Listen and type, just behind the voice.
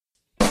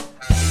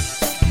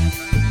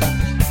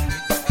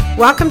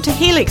Welcome to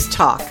Helix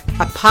Talk,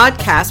 a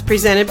podcast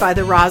presented by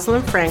the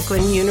Rosalind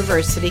Franklin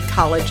University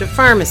College of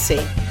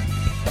Pharmacy.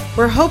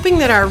 We're hoping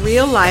that our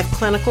real-life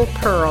clinical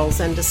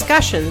pearls and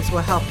discussions will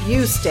help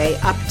you stay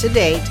up to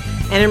date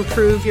and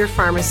improve your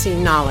pharmacy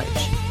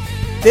knowledge.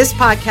 This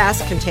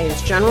podcast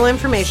contains general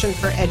information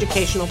for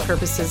educational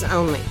purposes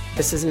only.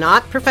 This is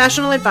not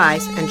professional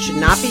advice and should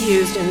not be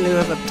used in lieu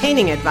of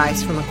obtaining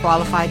advice from a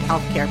qualified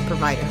healthcare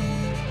provider.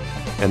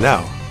 And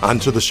now, on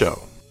to the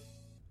show.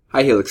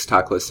 Hi Helix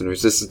Talk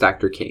listeners, this is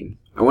Dr. Kane.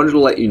 I wanted to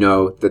let you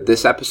know that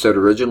this episode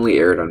originally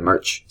aired on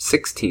March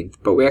 16th,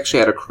 but we actually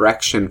had a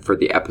correction for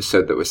the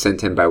episode that was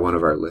sent in by one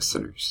of our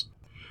listeners.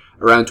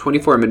 Around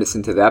 24 minutes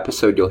into the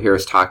episode, you'll hear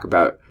us talk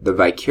about the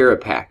Viekira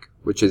Pak,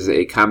 which is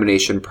a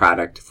combination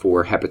product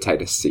for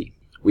hepatitis C.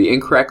 We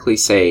incorrectly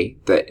say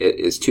that it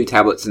is 2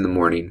 tablets in the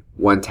morning,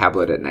 1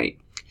 tablet at night.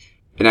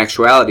 In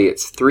actuality,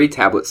 it's 3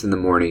 tablets in the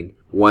morning,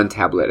 1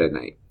 tablet at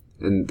night.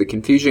 And the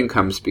confusion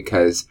comes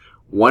because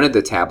one of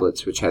the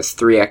tablets, which has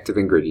 3 active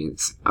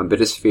ingredients,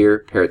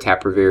 ombitasvir,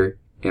 paritaprevir,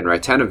 and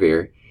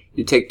ritonavir,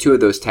 you take 2 of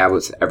those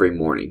tablets every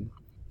morning.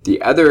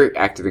 The other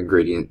active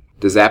ingredient,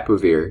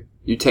 dasabuvir,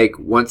 you take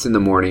once in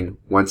the morning,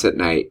 once at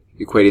night,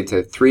 equating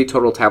to 3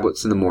 total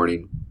tablets in the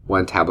morning,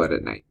 1 tablet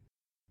at night.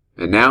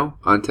 And now,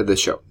 on to the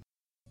show.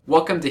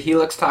 Welcome to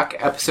Helix Talk,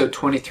 episode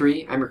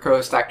 23. I'm your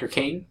co-host, Dr.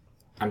 Kane.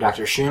 I'm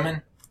Dr.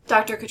 Schumann.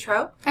 Dr.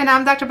 Cotreau. And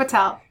I'm Dr.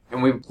 Patel.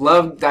 And we've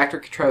loved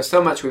Dr. Cotreau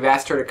so much, we've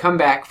asked her to come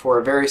back for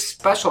a very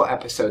special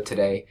episode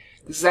today.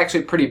 This is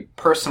actually pretty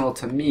personal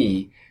to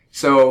me.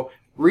 So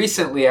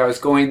recently I was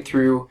going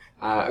through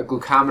a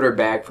glucometer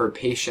bag for a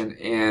patient,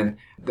 and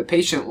the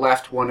patient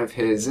left one of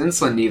his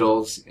insulin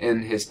needles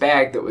in his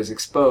bag that was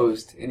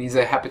exposed, and he's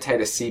a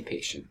hepatitis C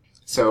patient.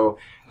 So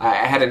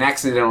I had an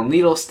accidental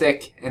needle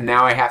stick, and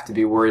now I have to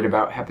be worried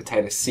about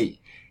hepatitis C.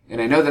 And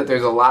I know that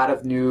there's a lot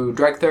of new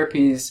drug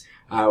therapies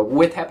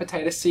with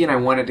hepatitis C, and I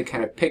wanted to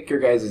kind of pick your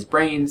guys'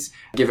 brains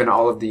given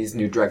all of these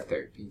new drug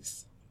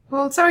therapies.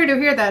 Well, sorry to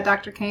hear that,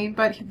 Dr. Kane,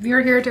 but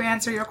we're here to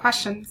answer your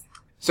questions.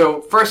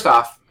 So first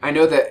off, I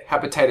know that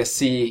hepatitis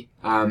C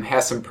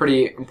has some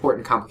pretty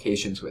important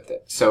complications with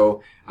it.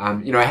 So, I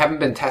haven't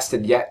been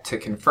tested yet to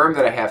confirm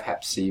that I have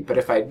hep C, but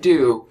if I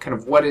do, kind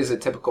of what is a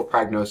typical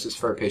prognosis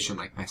for a patient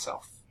like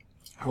myself?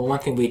 Well, one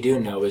thing we do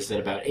know is that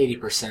about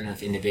 80%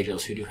 of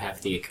individuals who do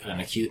have an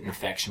acute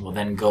infection will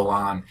then go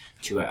on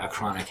to a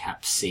chronic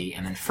hep C.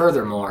 And then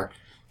furthermore,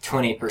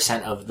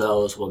 20% of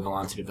those will go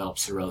on to develop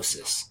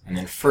cirrhosis. And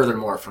then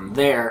furthermore, from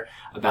there,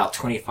 about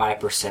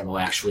 25% will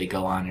actually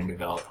go on and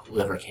develop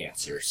liver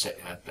cancer,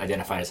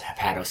 identified as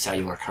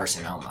hepatocellular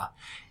carcinoma.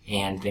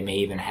 And they may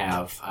even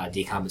have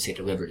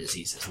decompensated liver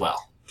disease as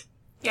well.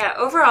 Yeah,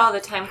 overall the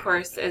time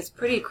course is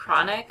pretty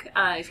chronic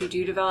if you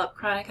do develop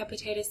chronic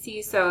hepatitis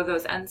C. So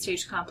those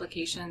end-stage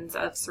complications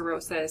of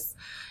cirrhosis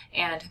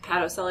and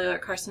hepatocellular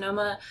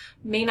carcinoma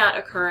may not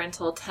occur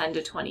until 10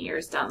 to 20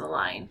 years down the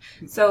line.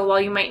 So while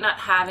you might not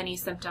have any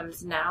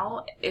symptoms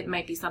now, it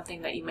might be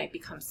something that you might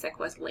become sick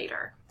with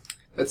later.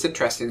 That's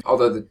interesting.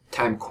 Although the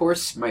time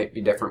course might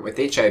be different with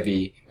HIV,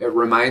 it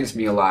reminds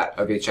me a lot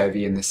of HIV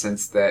in the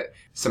sense that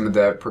some of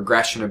the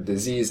progression of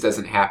disease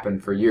doesn't happen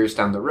for years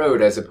down the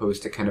road as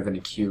opposed to kind of an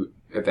acute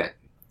event.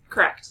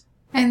 Correct.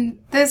 And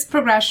this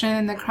progression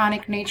and the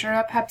chronic nature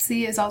of hep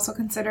C is also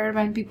considered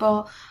when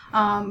people,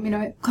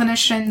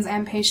 clinicians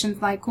and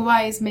patients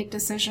likewise make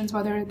decisions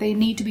whether they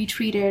need to be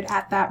treated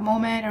at that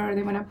moment or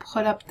they want to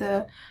put up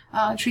the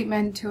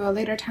treatment to a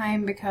later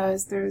time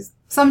because there's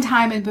some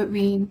time in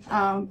between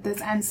this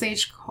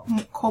end-stage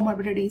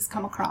comorbidities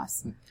come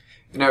across.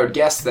 And I would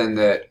guess then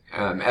that,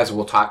 as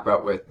we'll talk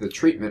about with the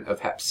treatment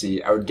of hep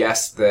C, I would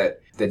guess that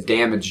the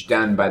damage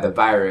done by the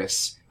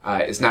virus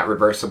is not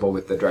reversible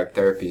with the drug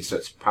therapy, so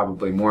it's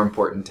probably more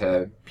important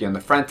to be on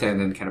the front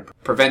end and kind of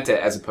prevent it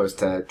as opposed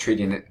to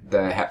treating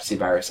the hep C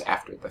virus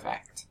after the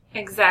fact.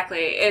 Exactly.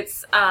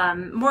 It's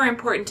more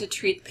important to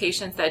treat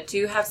patients that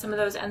do have some of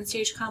those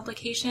end-stage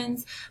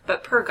complications,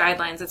 but per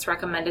guidelines, it's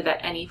recommended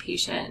that any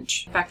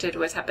patient infected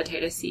with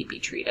hepatitis C be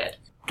treated.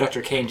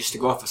 Dr. Kane, just to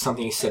go off of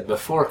something you said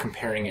before,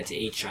 comparing it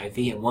to HIV,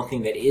 and one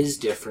thing that is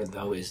different,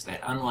 though, is that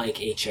unlike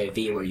HIV,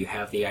 where you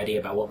have the idea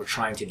about what we're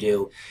trying to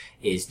do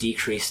is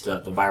decrease the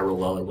viral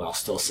load while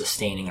still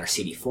sustaining our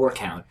CD4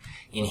 count,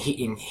 in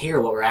here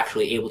what we're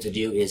actually able to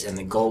do is, and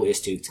the goal is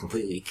to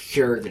completely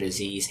cure the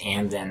disease,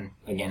 and then,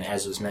 again,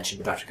 as was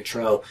mentioned by Dr.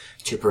 Cotreau,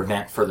 to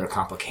prevent further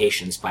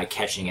complications by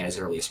catching it as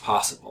early as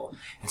possible.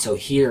 And so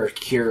here,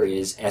 cure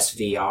is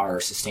SVR,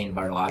 or sustained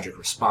virologic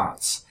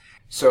response.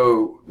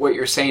 So what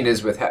you're saying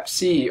is with hep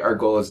C, our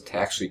goal is to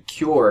actually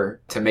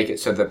cure, to make it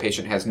so the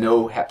patient has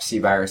no hep C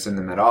virus in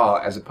them at all,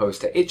 as opposed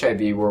to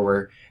HIV where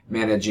we're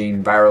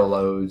managing viral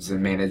loads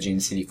and managing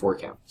CD4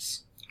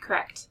 counts.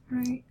 Correct.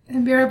 Right.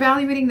 And we're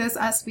evaluating this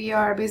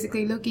SVR,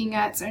 basically looking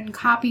at certain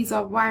copies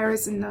of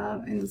virus in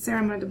the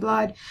serum or the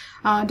blood.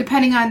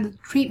 Depending on the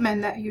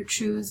treatment that you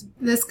choose,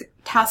 this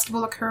test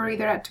will occur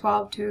either at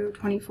 12 to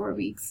 24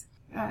 weeks.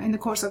 in the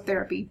course of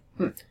therapy.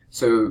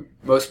 So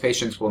most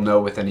patients will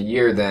know within a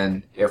year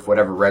then if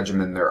whatever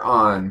regimen they're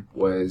on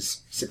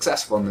was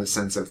successful in the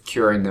sense of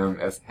curing them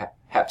of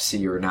Hep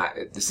C or not.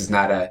 This is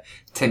not a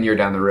 10-year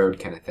down the road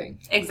kind of thing.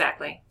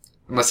 Exactly.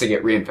 Unless they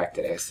get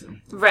reinfected, I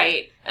assume.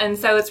 Right. And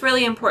so it's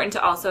really important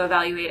to also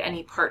evaluate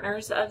any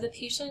partners of the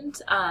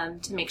patient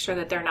to make sure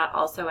that they're not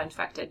also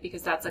infected,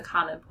 because that's a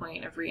common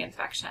point of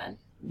reinfection.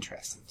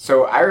 Interesting.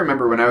 So I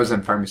remember when I was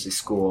in pharmacy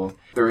school,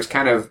 there was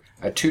kind of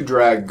a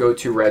 2-drug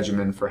go-to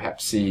regimen for Hep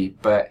C,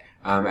 but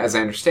as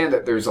I understand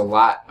it, there's a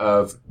lot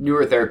of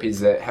newer therapies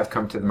that have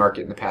come to the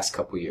market in the past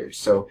couple of years.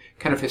 So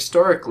kind of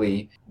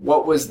historically,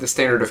 what was the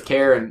standard of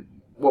care and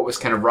what was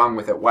kind of wrong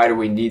with it? Why do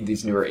we need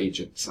these newer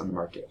agents on the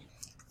market?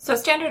 So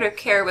standard of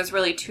care was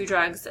really 2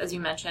 drugs, as you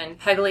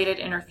mentioned,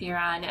 pegylated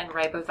interferon and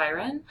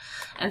ribavirin.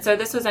 And so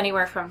this was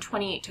anywhere from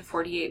 28 to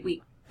 48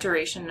 week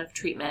duration of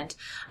treatment.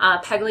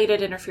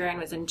 Pegylated interferon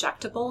was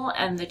injectable,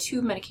 and the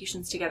 2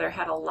 medications together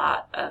had a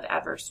lot of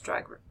adverse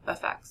drug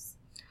effects.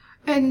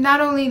 And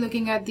not only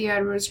looking at the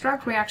adverse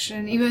drug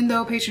reaction, even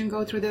though patients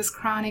go through this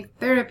chronic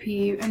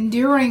therapy,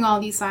 enduring all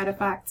these side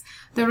effects,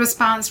 the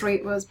response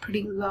rate was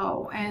pretty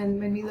low. And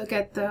when we look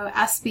at the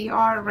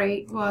SVR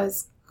rate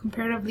was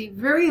comparatively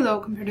very low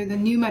compared to the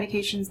new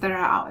medications that are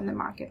out in the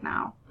market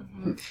now.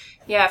 Mm-hmm.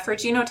 Yeah, for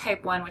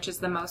genotype 1, which is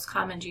the most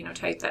common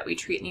genotype that we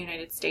treat in the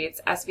United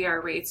States,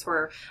 SVR rates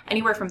were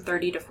anywhere from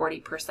 30 to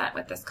 40%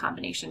 with this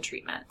combination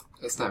treatment.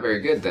 That's not very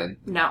good then.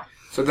 No.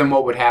 So then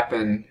what would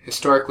happen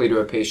historically to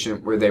a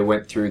patient where they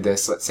went through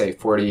this, let's say,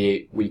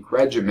 48-week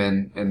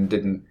regimen and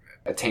didn't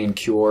attain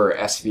cure or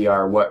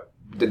SVR? What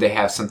did they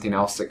have something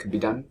else that could be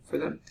done for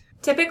them?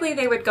 Typically,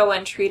 they would go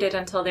untreated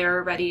until they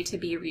were ready to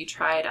be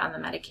retried on the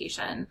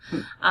medication,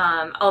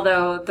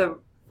 although the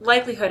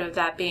likelihood of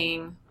that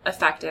being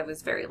effective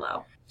is very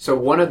low. So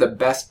one of the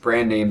best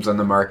brand names on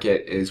the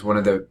market is one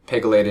of the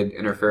pegylated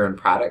interferon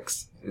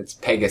products. It's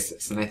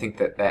Pegasus, and I think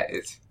that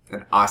is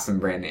an awesome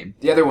brand name.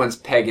 The other one's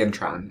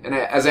Pegintron, and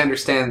as I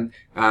understand,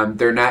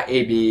 they're not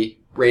AB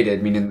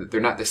rated, meaning that they're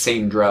not the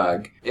same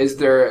drug. Is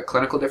there a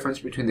clinical difference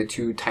between the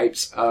 2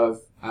 types of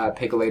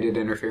pegylated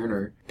interferon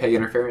or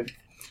peginterferon?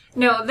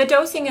 No, the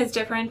dosing is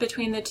different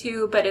between the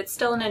 2, but it's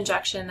still an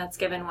injection that's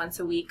given once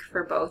a week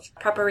for both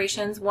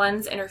preparations.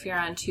 One's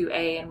interferon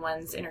 2A and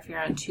one's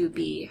interferon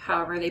 2B.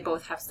 However, they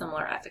both have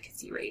similar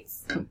efficacy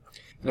rates. And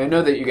I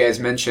know that you guys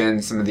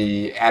mentioned some of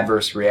the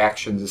adverse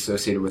reactions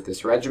associated with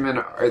this regimen.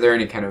 Are there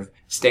any kind of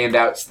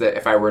standouts that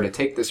if I were to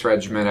take this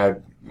regimen,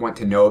 I'd want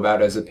to know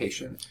about as a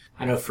patient?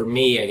 I know for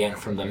me, again,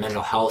 from the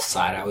mental health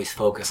side, I always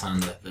focus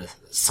on the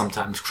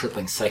sometimes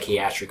crippling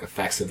psychiatric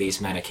effects of these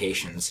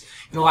medications.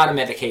 A lot of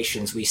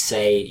medications we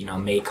say,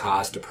 may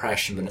cause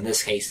depression, but in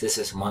this case, this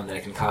is one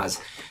that can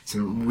cause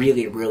some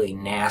really, really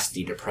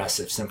nasty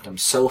depressive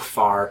symptoms, so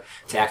far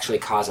to actually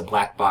cause a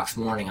black box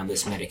warning on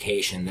this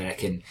medication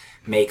that it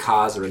may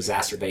cause or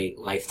exacerbate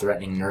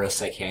life-threatening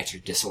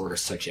neuropsychiatric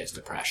disorders such as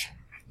depression.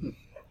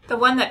 The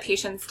one that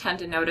patients tend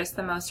to notice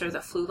the most are the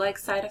flu-like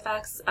side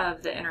effects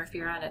of the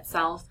interferon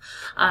itself.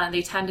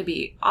 They tend to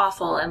be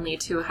awful and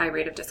lead to a high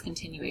rate of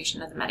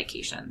discontinuation of the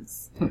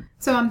medications.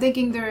 So I'm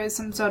thinking there is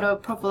some sort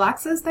of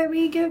prophylaxis that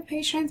we give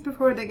patients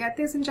before they get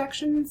these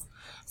injections?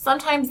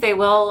 Sometimes they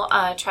will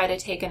try to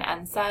take an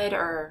NSAID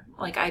or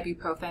like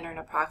ibuprofen or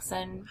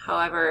naproxen.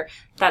 However,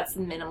 that's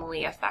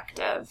minimally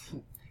effective.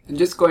 And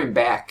just going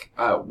back,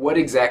 what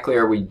exactly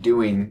are we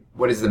doing?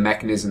 What is the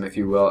mechanism, if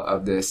you will,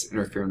 of this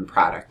interferon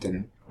product?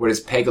 And what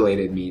does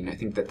pegylated mean? I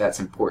think that's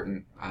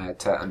important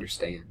to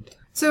understand.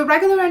 So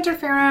regular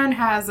interferon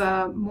has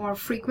a more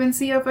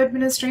frequency of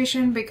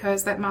administration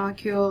because that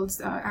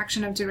molecule's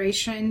action of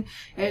duration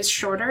is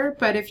shorter.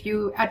 But if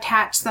you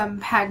attach some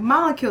PEG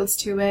molecules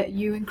to it,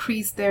 you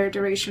increase their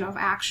duration of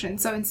action.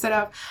 So instead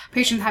of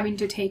patients having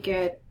to take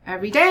it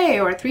every day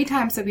or 3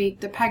 times a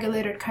week, the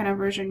pegylated kind of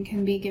version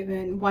can be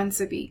given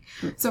once a week.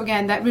 So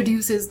again, that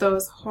reduces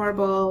those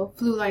horrible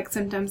flu-like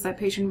symptoms that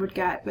patient would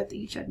get with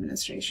each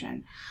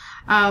administration.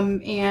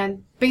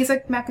 And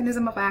basic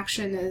mechanism of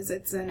action is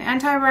it's an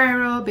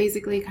antiviral,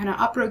 basically kind of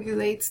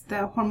upregulates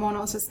the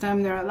hormonal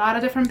system. There are a lot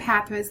of different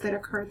pathways that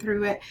occur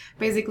through it.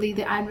 Basically,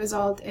 the end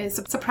result is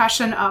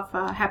suppression of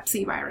Hep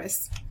C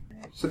virus.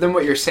 So then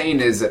what you're saying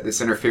is that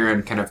this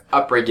interferon kind of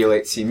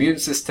upregulates the immune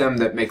system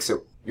that makes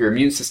your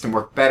immune system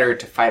work better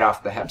to fight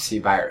off the Hep C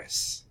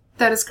virus.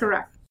 That is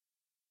correct.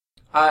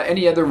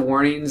 Any other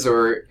warnings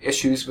or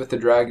issues with the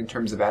drug in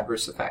terms of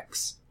adverse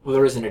effects? Well,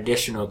 there is an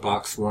additional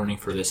box warning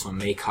for this one: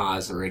 may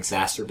cause or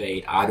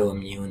exacerbate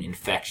autoimmune,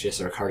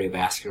 infectious, or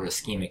cardiovascular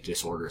ischemic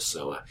disorders,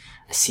 so a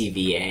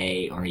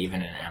CVA or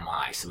even an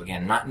MI. So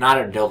again, not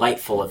a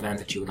delightful event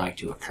that you would like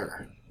to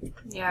occur.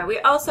 Yeah, we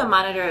also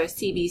monitor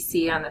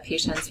CBC on the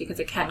patients because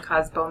it can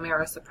cause bone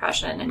marrow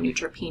suppression and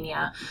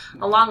neutropenia,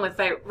 along with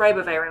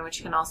ribavirin,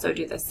 which can also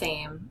do the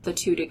same. The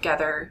 2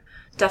 together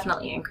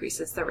definitely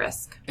increases the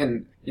risk.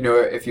 And,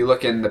 if you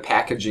look in the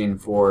packaging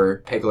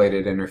for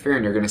pegylated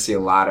interferon, you're going to see a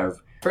lot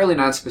of fairly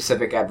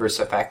nonspecific adverse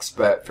effects,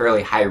 but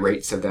fairly high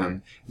rates of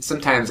them. And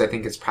sometimes I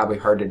think it's probably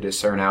hard to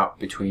discern out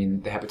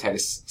between the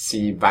hepatitis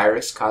C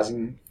virus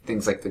causing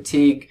things like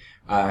fatigue,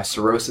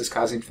 cirrhosis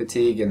causing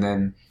fatigue, and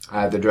then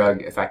the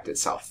drug effect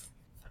itself.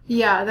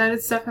 Yeah, that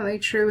is definitely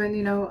true.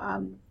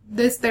 And,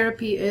 this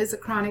therapy is a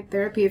chronic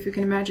therapy. If you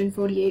can imagine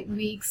 48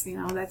 weeks,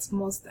 that's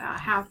more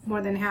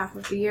than half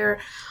of the year.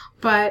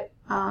 But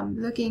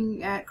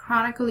looking at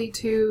chronically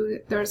too,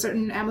 there are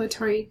certain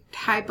ambulatory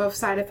type of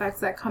side effects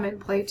that come in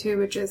play too,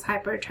 which is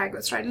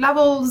hypertriglyceride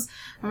levels.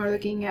 And we're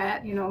looking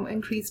at,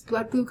 increased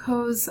blood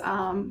glucose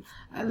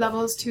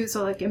levels too,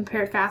 so like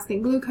impaired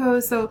fasting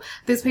glucose. So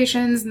these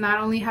patients not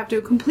only have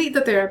to complete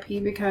the therapy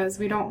because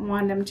we don't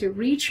want them to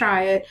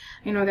retry it,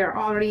 they're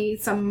already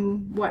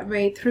somewhat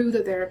way through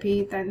the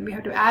therapy, then we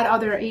have to add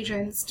other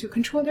agents to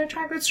control their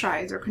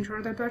triglycerides or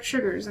control their blood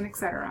sugars and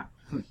etc.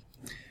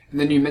 And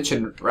then you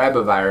mentioned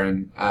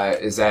ribavirin.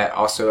 Is that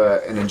also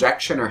an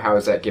injection, or how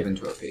is that given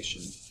to a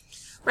patient?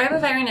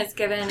 Ribavirin is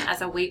given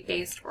as a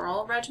weight-based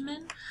oral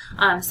regimen.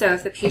 So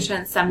if the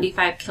patient's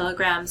 75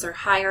 kilograms or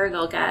higher,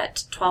 they'll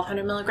get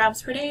 1,200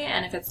 milligrams per day.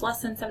 And if it's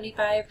less than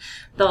 75,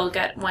 they'll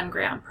get 1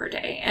 gram per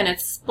day. And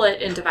it's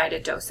split in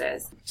divided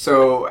doses.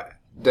 So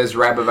does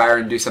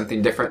ribavirin do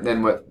something different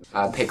than what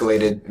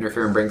pegylated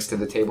interferon brings to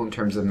the table in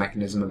terms of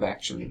mechanism of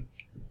action?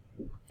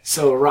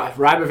 So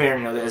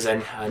ribavirin is a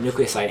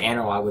nucleoside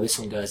analog. What this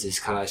one does is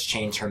cause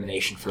chain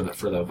termination for the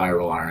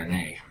viral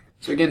RNA.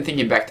 So again,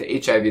 thinking back to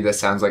HIV, this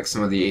sounds like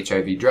some of the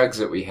HIV drugs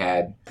that we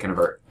had kind of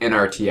are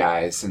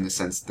NRTIs in the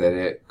sense that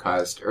it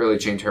caused early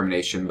chain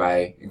termination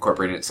by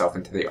incorporating itself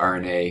into the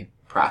RNA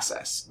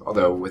process.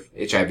 Although with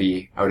HIV,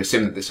 I would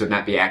assume that this would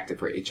not be active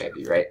for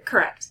HIV, right?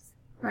 Correct.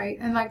 Right,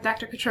 and like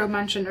Dr. Cottrell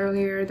mentioned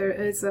earlier, there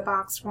is a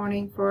box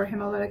warning for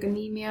hemolytic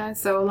anemia.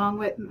 So along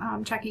with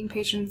checking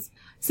patients'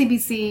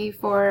 CBC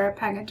for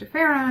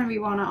peginterferon, we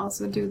want to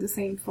also do the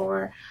same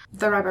for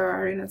the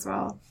ribavirin as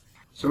well.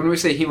 So when we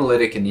say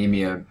hemolytic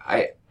anemia,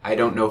 I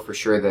don't know for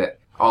sure that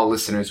all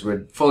listeners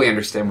would fully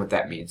understand what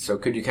that means. So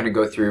could you kind of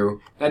go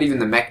through not even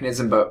the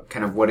mechanism, but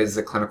kind of what is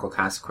the clinical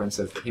consequence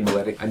of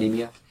hemolytic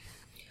anemia?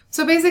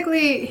 So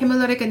basically,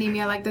 hemolytic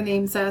anemia, like the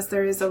name says,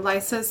 there is a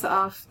lysis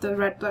of the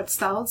red blood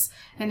cells.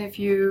 And if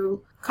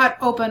you cut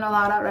open a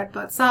lot of red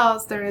blood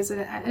cells, there is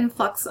an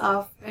influx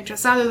of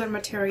intracellular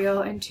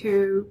material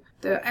into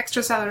the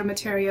extracellular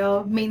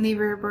material. Mainly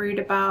we're worried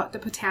about the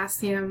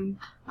potassium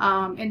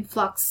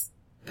influx,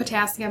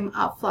 potassium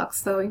outflux.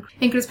 So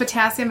increased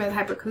potassium and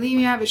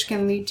hyperkalemia, which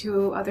can lead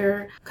to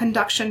other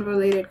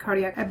conduction-related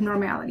cardiac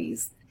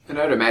abnormalities. And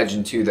I would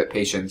imagine, too, that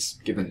patients,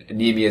 given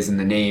anemia is in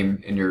the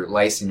name and you're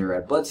lysing your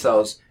red blood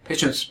cells,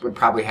 patients would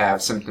probably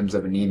have symptoms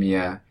of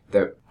anemia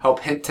that help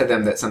hint to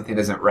them that something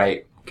isn't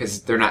right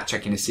because they're not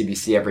checking a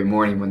CBC every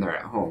morning when they're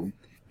at home.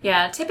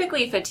 Yeah,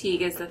 typically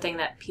fatigue is the thing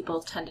that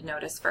people tend to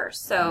notice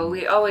first. So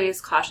we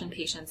always caution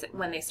patients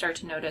when they start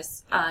to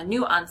notice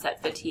new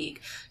onset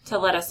fatigue to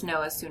let us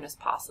know as soon as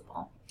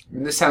possible.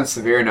 And this sounds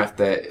severe enough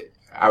that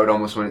I would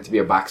almost want it to be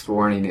a boxed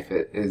warning if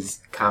it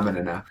is common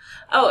enough.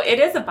 Oh, it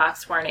is a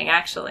boxed warning,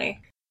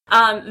 actually.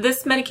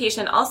 This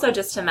medication, also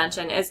just to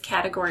mention, is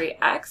category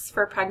X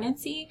for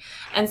pregnancy.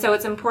 And so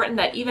it's important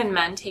that even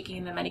men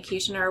taking the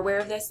medication are aware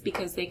of this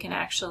because they can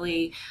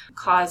actually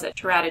cause a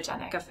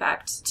teratogenic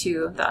effect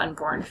to the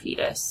unborn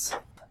fetus.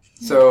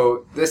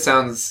 So this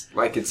sounds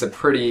like it's a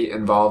pretty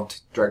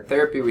involved drug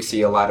therapy. We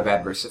see a lot of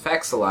adverse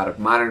effects, a lot of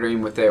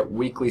monitoring with it,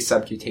 weekly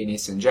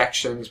subcutaneous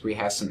injections. We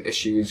have some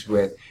issues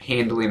with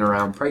handling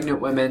around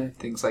pregnant women,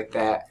 things like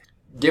that.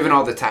 Given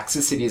all the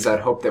toxicities, I'd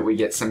hope that we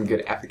get some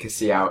good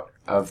efficacy out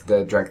of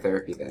the drug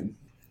therapy then.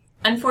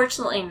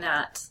 Unfortunately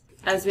not.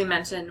 As we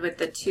mentioned with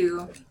the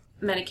two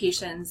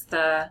medications,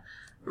 the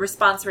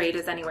response rate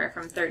is anywhere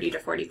from 30 to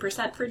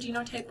 40% for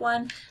genotype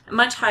 1,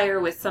 much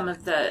higher with some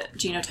of the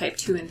genotype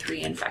 2 and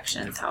 3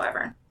 infections,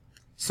 however.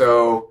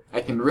 So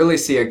I can really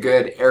see a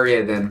good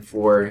area then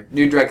for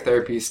new drug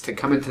therapies to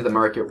come into the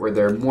market where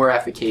they're more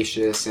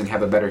efficacious and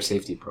have a better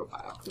safety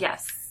profile.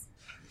 Yes.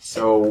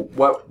 So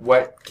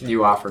what can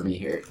you offer me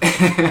here?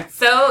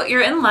 So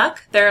you're in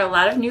luck. There are a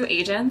lot of new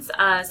agents.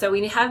 So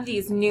we have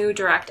these new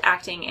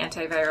direct-acting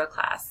antiviral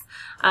class.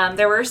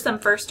 There were some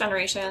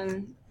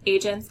first-generation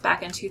agents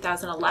back in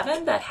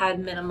 2011 that had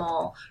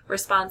minimal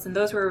response, and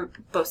those were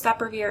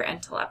boceprevir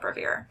and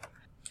telaprevir.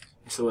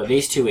 So with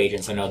these two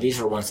agents, I know these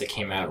are ones that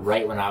came out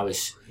right when I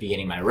was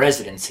beginning my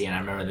residency, and I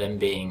remember them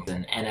being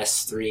an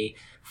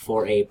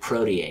NS3-4A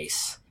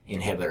protease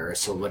inhibitor.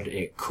 So what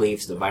it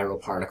cleaves the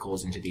viral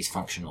particles into these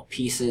functional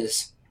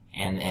pieces,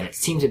 and it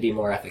seemed to be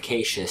more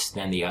efficacious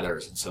than the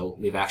others. And so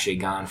we've actually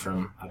gone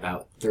from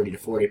about 30 to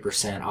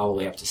 40% all the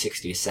way up to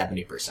 60 to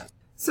 70%.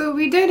 So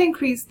we did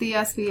increase the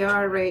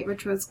SVR rate,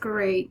 which was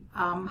great.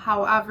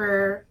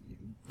 However,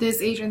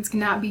 these agents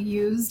cannot be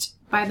used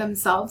by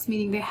themselves,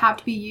 meaning they have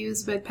to be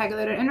used with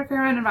pegylated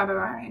interferon and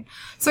ribavirin.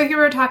 So here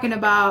we're talking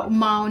about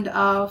mound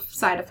of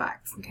side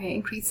effects, okay,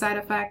 increased side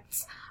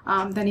effects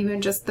than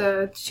even just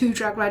the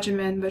 2-drug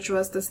regimen, which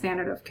was the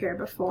standard of care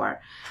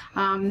before.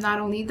 Not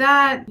only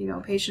that,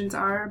 patients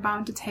are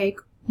bound to take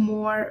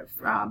more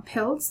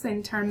pills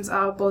in terms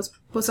of both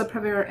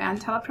boceprevir and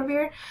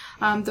telaprevir.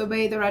 The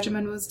way the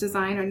regimen was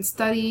designed and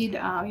studied,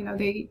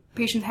 the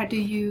patient had to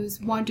use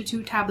 1 to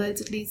 2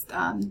 tablets at least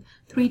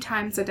 3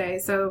 times a day.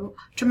 So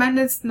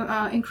tremendous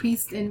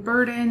increase in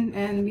burden,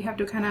 and we have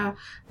to kind of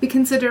be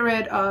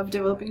considerate of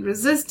developing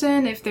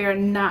resistance if they're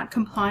not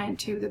compliant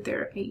to the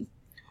therapy.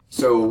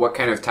 So what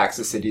kind of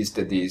toxicities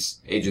did these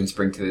agents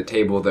bring to the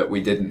table that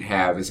we didn't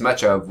have as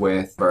much of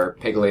with our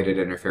pegylated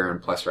interferon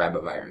plus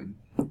ribavirin?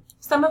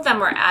 Some of them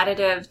were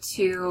additive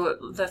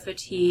to the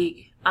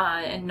fatigue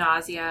and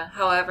nausea.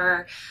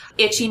 However,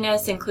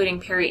 itchiness, including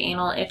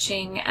perianal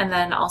itching, and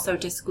then also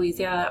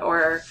dysgeusia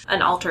or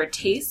an altered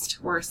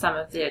taste were some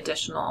of the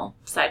additional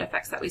side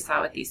effects that we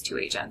saw with these 2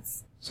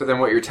 agents. So then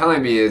what you're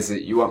telling me is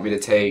that you want me to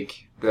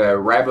take the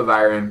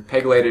ribavirin,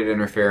 pegylated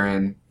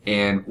interferon,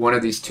 and one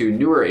of these 2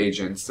 newer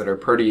agents that are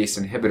protease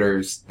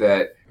inhibitors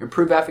that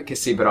improve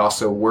efficacy but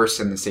also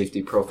worsen the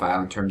safety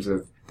profile in terms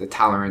of the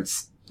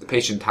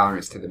patient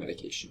tolerance to the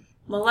medication.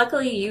 Well,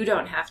 luckily you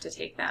don't have to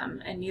take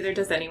them, and neither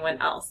does anyone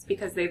else,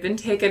 because they've been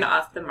taken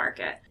off the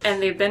market.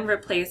 And they've been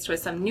replaced with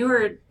some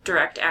newer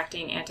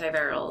direct-acting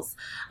antivirals.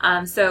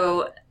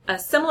 So a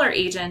similar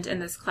agent in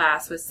this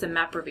class was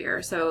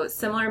simeprevir. So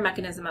similar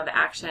mechanism of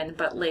action,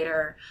 but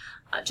later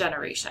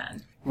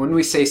generation. When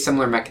we say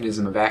similar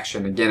mechanism of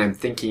action, again, I'm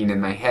thinking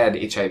in my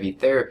head HIV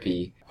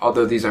therapy.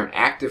 Although these aren't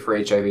active for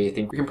HIV, I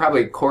think we can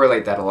probably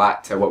correlate that a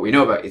lot to what we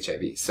know about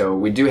HIV. So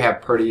we do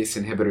have protease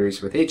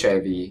inhibitors with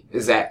HIV.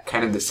 Is that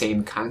kind of the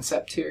same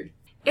concept here?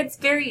 It's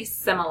very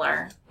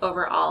similar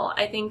overall.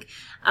 I think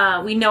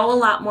we know a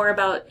lot more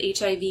about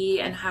HIV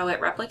and how it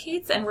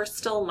replicates, and we're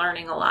still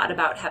learning a lot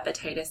about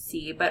hepatitis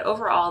C. But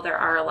overall, there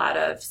are a lot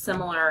of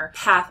similar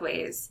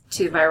pathways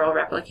to viral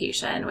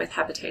replication with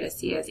hepatitis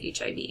C as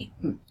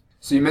HIV.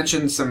 So you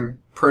mentioned some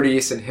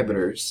protease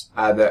inhibitors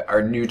that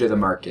are new to the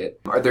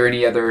market. Are there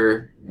any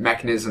other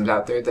mechanisms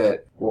out there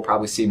that we'll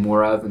probably see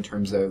more of in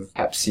terms of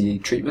Hep C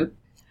treatment?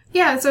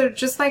 Yeah, so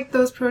just like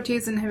those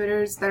protease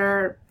inhibitors that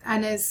are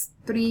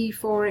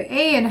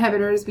NS3/4A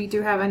inhibitors, we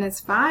do have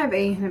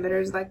NS5A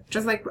inhibitors.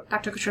 Just like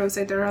Dr. Cottrell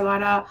said, there are a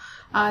lot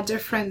of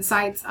different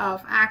sites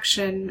of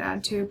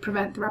action to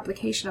prevent the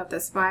replication of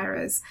this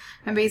virus.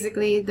 And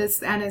basically, this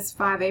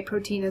NS5A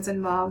protein is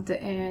involved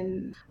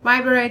in a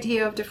wide variety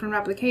of different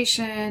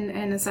replication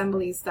and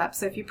assembly steps.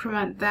 So if you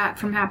prevent that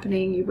from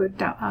happening, you would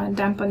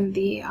dampen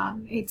the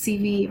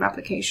HCV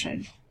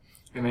replication.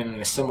 And then in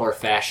a similar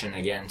fashion,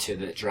 again, to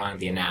drawing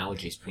the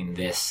analogies between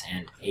this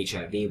and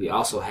HIV, we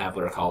also have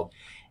what are called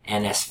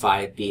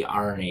NS5B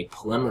RNA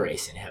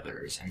polymerase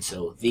inhibitors. And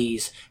so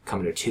these come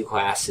into 2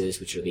 classes,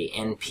 which are the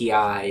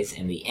NPIs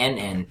and the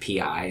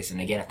NNPIs.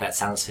 And again, if that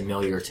sounds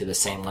familiar to the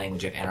same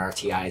language of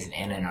NRTIs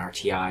and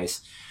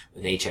NNRTIs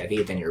with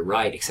HIV, then you're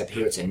right, except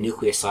here it's a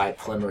nucleoside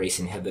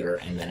polymerase inhibitor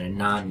and then a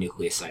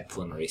non-nucleoside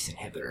polymerase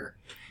inhibitor.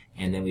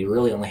 And then we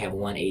really only have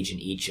 1 agent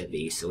each of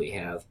these. So we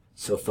have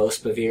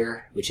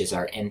sofosbuvir, which is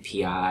our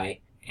NPI,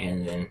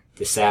 and then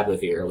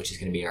dasabuvir, which is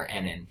going to be our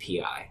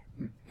NNPI.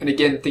 And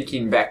again,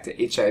 thinking back to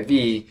HIV,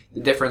 the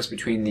difference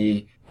between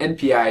the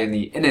NPI and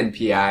the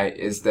NNPI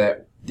is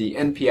that the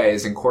NPI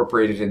is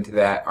incorporated into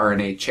that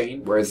RNA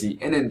chain, whereas the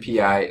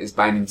NNPI is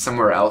binding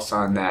somewhere else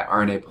on that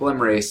RNA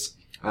polymerase,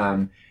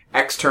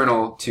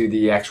 external to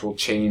the actual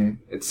chain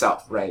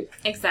itself, right?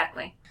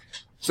 Exactly.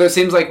 So it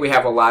seems like we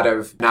have a lot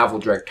of novel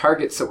drug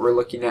targets that we're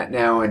looking at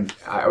now, and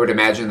I would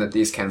imagine that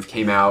these kind of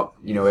came out,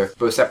 if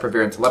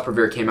boceprevir and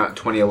telaprevir came out in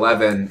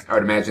 2011, I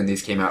would imagine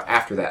these came out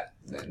after that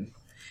then.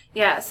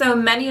 Yeah, so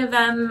many of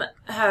them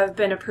have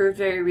been approved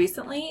very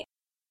recently.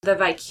 The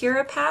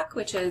Viekira Pak,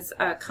 which is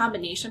a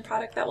combination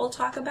product that we'll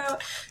talk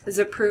about, is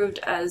approved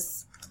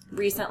as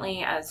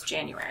recently as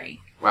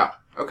January. Wow.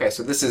 Okay,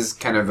 so this is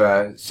kind of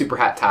a super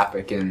hot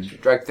topic in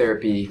drug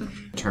therapy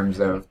in terms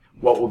of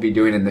what we'll be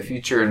doing in the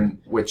future and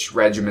which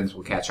regimens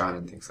will catch on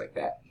and things like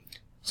that.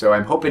 So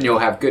I'm hoping you'll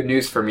have good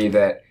news for me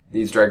that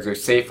these drugs are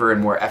safer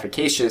and more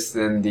efficacious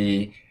than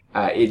the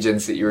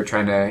agents that you were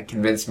trying to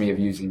convince me of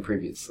using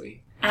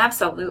previously.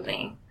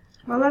 Absolutely.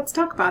 Well, let's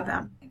talk about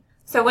them.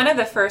 So one of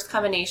the first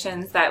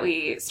combinations that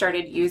we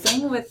started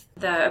using with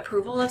the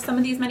approval of some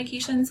of these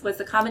medications was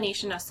the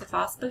combination of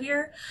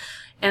sofosbuvir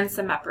and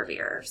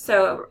simeprevir.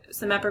 So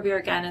simeprevir,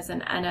 again, is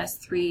an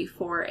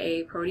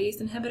NS3/4A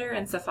protease inhibitor,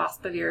 and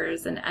sofosbuvir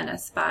is an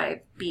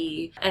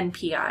NS5B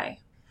NPI.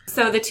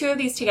 So the 2 of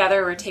these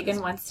together were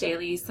taken once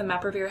daily.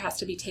 Simeprevir has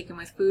to be taken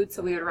with food,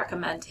 so we would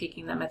recommend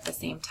taking them at the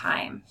same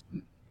time.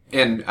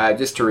 And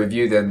just to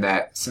review then,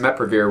 that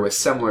simeprevir was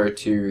similar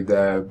to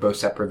the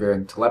boceprevir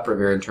and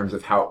telaprevir in terms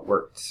of how it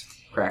worked,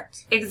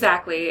 correct?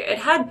 Exactly. It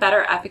had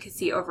better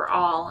efficacy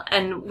overall.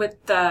 And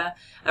with the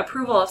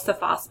approval of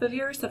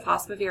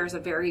sofosbuvir is a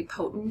very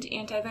potent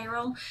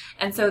antiviral.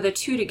 And so the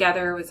 2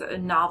 together was a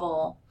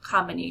novel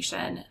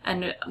combination.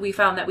 And we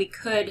found that we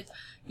could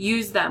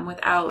use them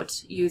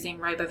without using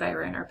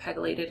ribavirin or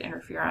pegylated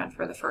interferon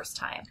for the first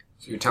time.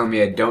 So you're telling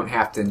me I don't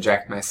have to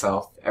inject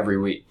myself every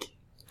week?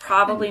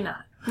 Probably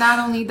not. Not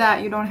only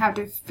that, you don't have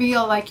to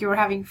feel like you're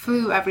having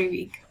flu every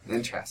week.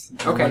 Interesting.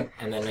 Okay.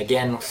 And then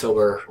again, so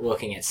we're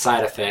looking at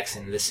side effects,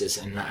 and this is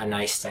a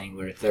nice thing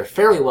where they're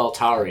fairly well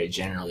tolerated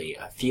generally.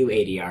 A few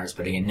ADRs,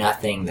 but again,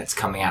 nothing that's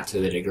coming out to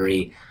the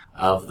degree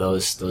of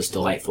those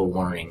delightful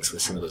warnings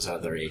with some of those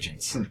other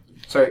agents.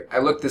 So I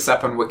looked this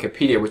up on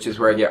Wikipedia, which is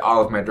where I get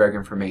all of my drug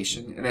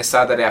information, and I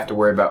saw that I have to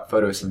worry about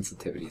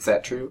photosensitivity. Is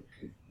that true?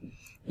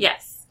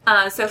 Yes.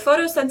 So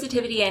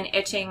photosensitivity and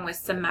itching with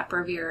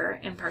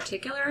simeprevir in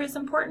particular is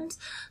important.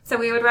 So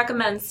we would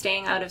recommend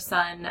staying out of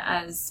sun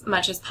as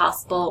much as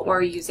possible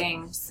or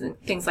using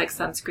things like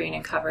sunscreen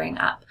and covering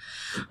up.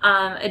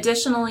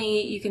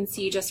 Additionally, you can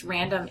see just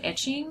random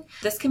itching.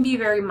 This can be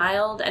very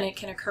mild and it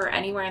can occur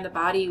anywhere in the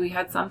body. We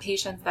had some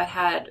patients that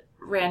had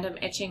random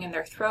itching in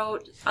their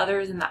throat,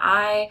 others in the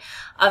eye.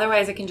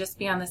 Otherwise, it can just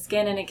be on the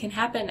skin, and it can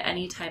happen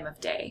any time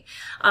of day.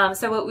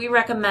 So what we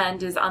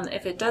recommend is,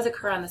 if it does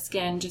occur on the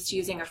skin, just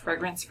using a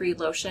fragrance-free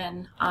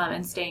lotion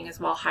and staying as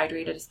well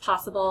hydrated as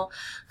possible.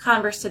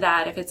 Converse to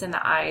that, if it's in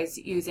the eyes,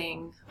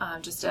 using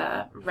just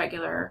a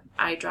regular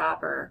eye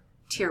drop or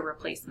tear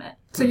replacement.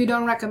 So you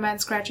don't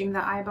recommend scratching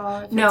the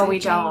eyeball? No, we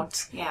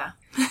don't. Yeah.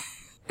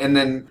 And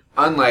then,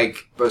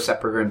 unlike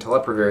boceprevir and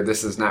telaprevir,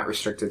 this is not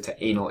restricted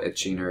to anal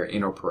itching or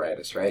anal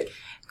pruritus, right?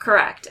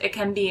 Correct. It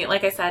can be,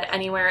 like I said,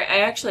 anywhere.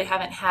 I actually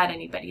haven't had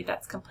anybody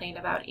that's complained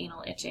about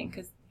anal itching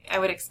because I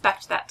would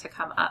expect that to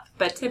come up.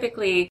 But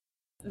typically,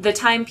 the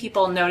time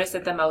people notice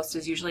it the most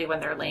is usually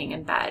when they're laying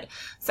in bed.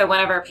 So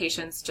one of our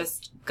patients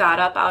just got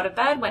up out of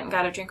bed, went and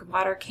got a drink of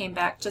water, came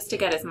back just to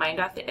get his mind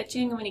off the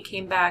itching. And when he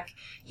came back,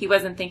 he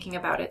wasn't thinking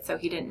about it, so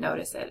he didn't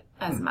notice it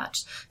as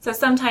much. So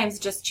sometimes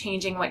just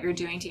changing what you're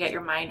doing to get your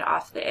mind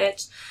off the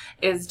itch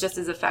is just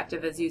as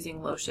effective as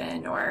using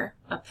lotion or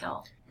a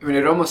pill. I mean,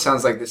 it almost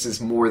sounds like this is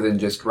more than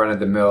just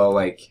run-of-the-mill,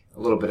 like a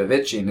little bit of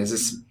itching. Is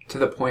this to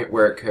the point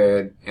where it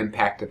could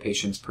impact a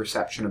patient's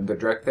perception of the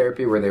drug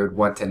therapy, where they would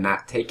want to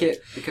not take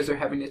it because they're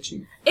having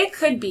itching? It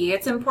could be.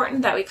 It's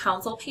important that we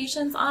counsel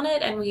patients on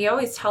it, and we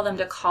always tell them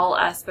to call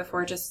us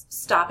before just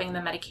stopping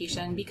the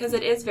medication because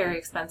it is very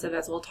expensive,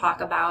 as we'll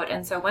talk about.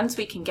 And so once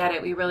we can get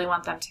it, we really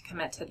want them to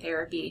commit to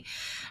therapy.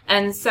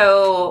 And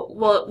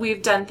so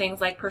we've done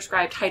things like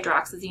prescribed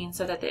hydroxyzine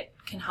so that it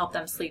can help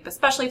them sleep,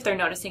 especially if they're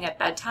noticing at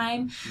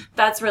bedtime.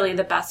 That's really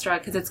the best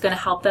drug because it's going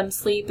to help them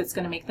sleep, it's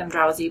going to make them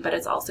drowsy, but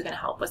it's also going to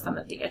help with some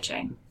of the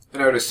itching.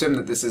 And I would assume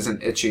that this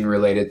isn't itching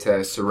related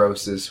to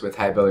cirrhosis with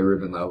high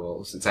bilirubin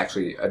levels. It's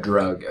actually a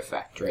drug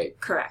effect, right?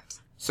 Correct.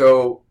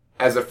 So,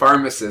 as a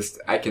pharmacist,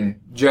 I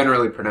can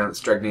generally pronounce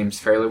drug names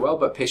fairly well,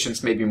 but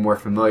patients may be more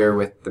familiar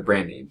with the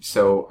brand names.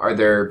 So, are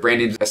there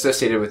brand names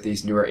associated with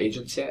these newer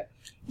agents yet?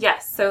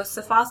 Yes. So,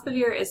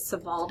 sofosbuvir is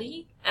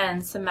Sovaldi,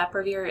 and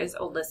simeprevir is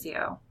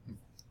Olysio.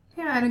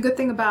 Yeah, and a good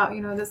thing about,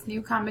 this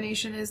new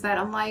combination is that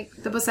unlike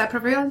the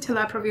boceprevir and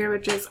telaprevir,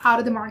 which is out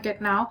of the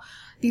market now,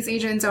 these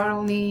agents are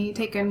only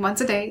taken once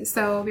a day.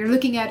 So we're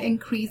looking at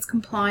increased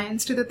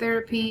compliance to the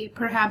therapy.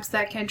 Perhaps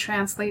that can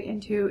translate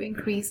into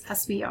increased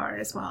SVR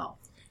as well.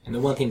 And the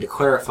one thing to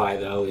clarify,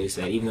 though, is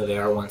that even though they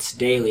are once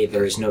daily,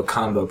 there is no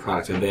combo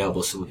product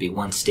available, so it would be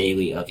once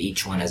daily of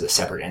each one as a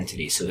separate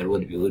entity. So there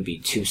would be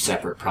two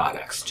separate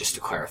products, just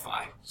to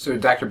clarify. So,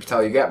 Dr.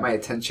 Patel, you got my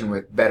attention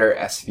with better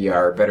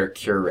SVR, better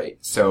cure rate.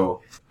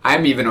 So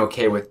I'm even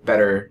okay with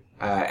better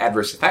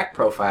adverse effect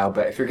profile,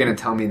 but if you're going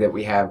to tell me that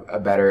we have a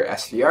better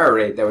SVR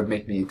rate, that would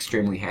make me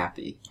extremely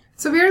happy.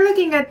 So we're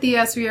looking at the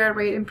SVR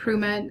rate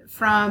improvement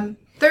from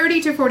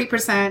 30 to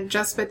 40%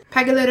 just with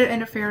pegylated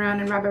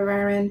interferon and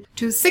rivabirin,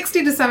 to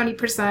 60 to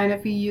 70%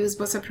 if you use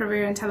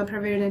boceprevir and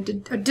telaprevir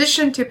in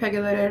addition to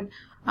pegylated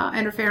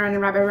interferon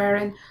and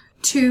rivabirin,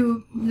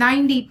 to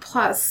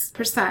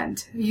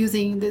 90+%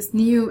 using this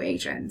new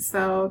agent.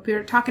 So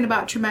we're talking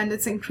about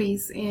tremendous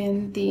increase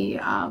in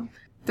the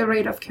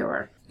rate of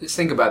cure. Just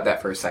think about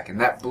that for a second.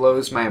 That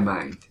blows my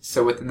mind.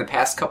 So within the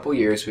past couple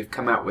years, we've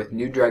come out with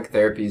new drug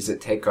therapies that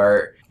take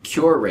our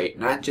cure rate,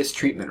 not just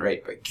treatment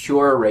rate, but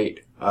cure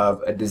rate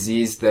of a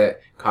disease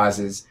that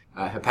causes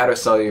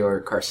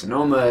hepatocellular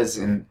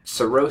carcinomas and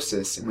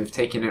cirrhosis, and we've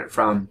taken it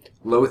from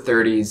low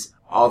 30s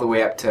all the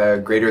way up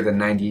to greater than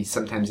 90,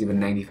 sometimes even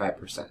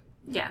 95%.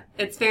 Yeah,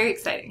 it's very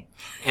exciting.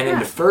 And then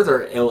to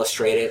further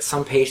illustrate it,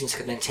 some patients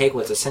can then take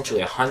what's essentially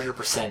a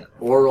 100%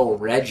 oral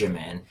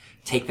regimen,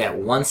 take that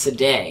once a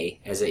day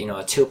as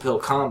a two-pill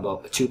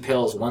combo, 2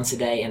 pills once a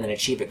day, and then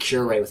achieve a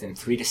cure rate within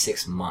 3 to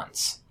 6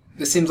 months.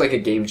 This seems like a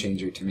game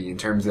changer to me in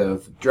terms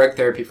of drug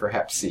therapy for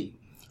Hep C.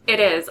 It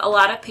is. A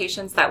lot of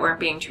patients that weren't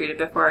being treated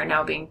before are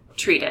now being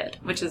treated,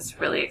 which is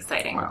really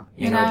exciting. Wow.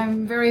 And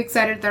I'm very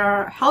excited that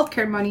our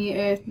healthcare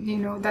money,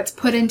 that's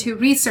put into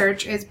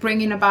research is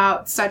bringing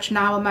about such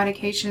novel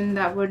medication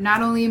that would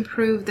not only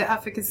improve the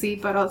efficacy,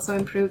 but also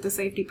improve the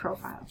safety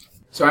profile.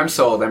 So I'm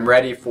sold. I'm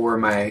ready for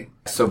my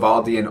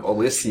Sovaldi and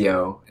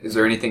Olysio. Is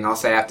there anything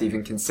else I have to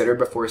even consider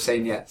before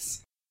saying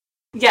yes?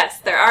 Yes,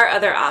 there are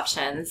other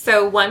options.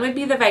 So one would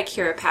be the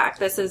Viekira Pak.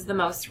 This is the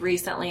most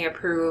recently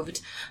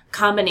approved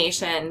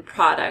combination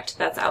product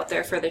that's out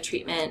there for the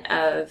treatment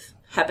of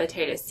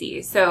hepatitis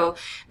C. So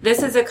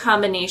this is a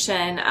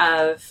combination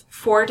of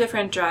 4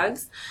 different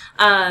drugs.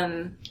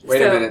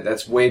 Wait a minute,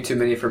 that's way too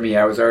many for me.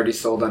 I was already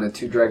sold on a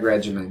 2-drug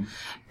regimen.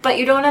 But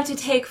you don't have to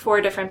take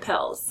 4 different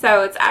pills.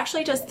 So it's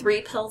actually just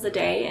 3 pills a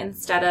day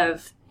instead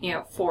of,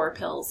 4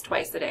 pills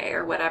twice a day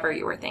or whatever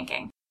you were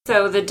thinking.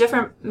 So the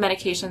different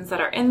medications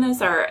that are in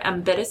this are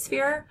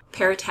ombitasvir,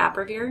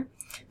 paritaprevir,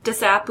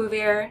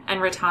 dasabuvir,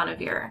 and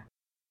ritonavir.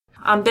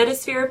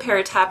 Ombitasvir,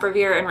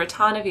 paritaprevir, and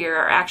ritonavir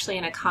are actually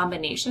in a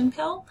combination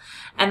pill.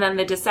 And then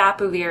the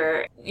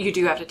dasabuvir, you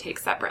do have to take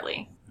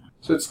separately.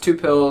 So it's 2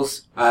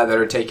 pills that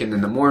are taken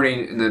in the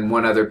morning, and then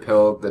 1 other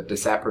pill, the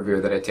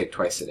dasabuvir, that I take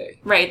twice a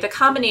day. Right. The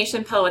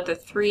combination pill with the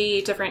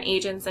 3 different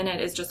agents in it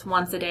is just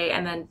once a day,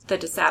 and then the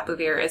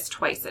dasabuvir is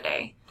twice a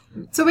day.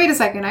 So wait a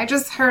second. I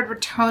just heard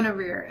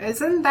ritonavir.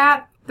 Isn't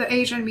that the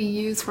agent we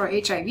use for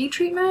HIV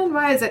treatment?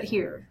 Why is it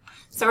here?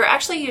 So we're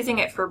actually using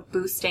it for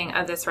boosting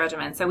of this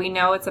regimen. So we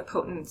know it's a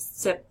potent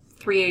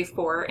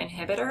CYP3A4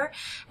 inhibitor,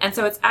 and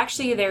so it's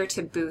actually there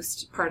to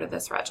boost part of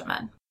this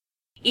regimen.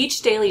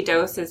 Each daily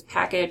dose is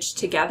packaged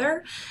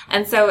together,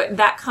 and so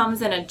that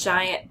comes in a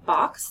giant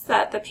box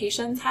that the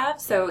patients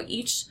have. So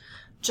each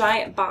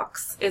giant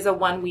box is a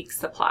 1-week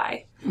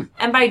supply.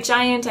 And by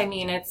giant, I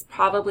mean it's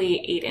probably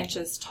 8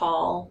 inches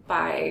tall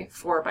by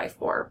 4 by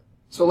 4.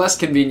 So less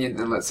convenient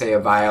than, let's say,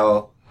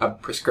 a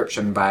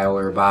prescription vial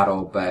or a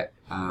bottle, but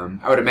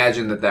I would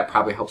imagine that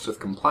probably helps with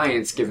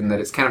compliance, given that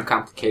it's kind of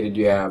complicated.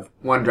 You have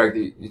one drug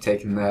that you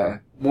take in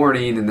the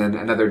morning and then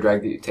another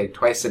drug that you take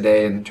twice a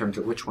day in terms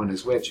of which one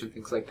is which and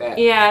things like that.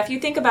 Yeah, if you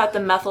think about the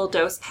methyl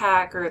dose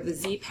pack or the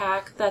Z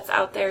pack that's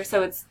out there,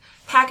 so it's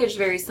packaged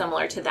very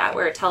similar to that,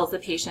 where it tells the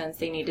patients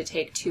they need to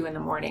take 2 in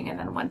the morning and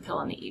then 1 pill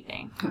in the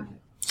evening.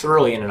 So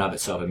really, in and of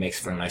itself, it makes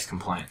for a nice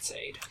compliance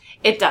aid.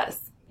 It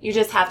does. You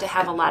just have to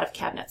have a lot of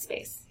cabinet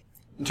space.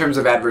 In terms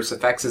of adverse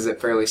effects, is it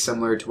fairly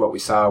similar to what we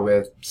saw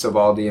with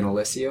Sovaldi and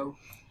Olysio?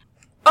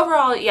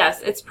 Overall,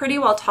 yes, it's pretty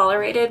well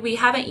tolerated. We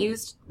haven't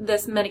used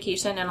this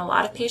medication in a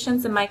lot of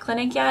patients in my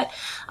clinic yet,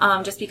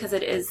 just because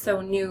it is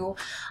so new.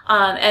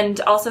 And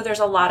also there's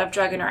a lot of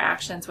drug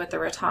interactions with the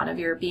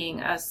ritonavir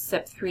being a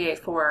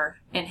CYP3A4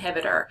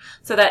 inhibitor.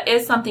 So that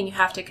is something you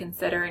have to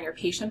consider in your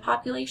patient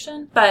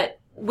population. But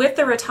with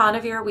the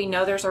ritonavir, we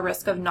know there's a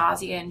risk of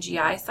nausea and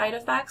GI side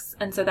effects,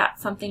 and so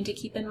that's something to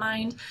keep in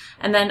mind.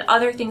 And then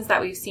other things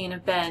that we've seen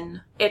have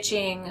been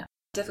itching,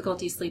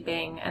 difficulty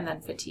sleeping, and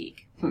then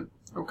fatigue.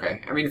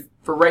 Okay. I mean,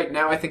 for right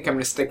now, I think I'm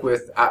going to stick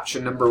with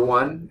option number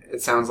 1.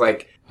 It sounds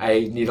like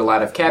I need a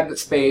lot of cabinet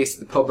space.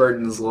 The pill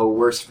burden is a little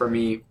worse for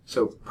me.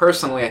 So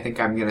personally, I think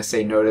I'm going to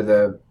say no to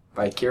the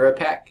Viekira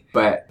Pak.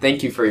 But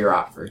thank you for your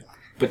offer.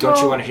 But don't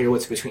you want to hear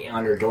what's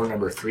under door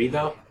number 3,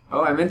 though?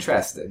 Oh, I'm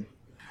interested.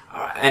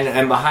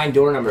 And behind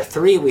door number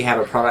 3, we have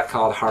a product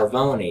called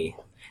Harvoni.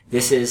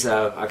 This is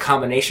a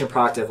combination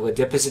product of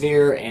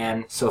ledipasvir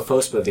and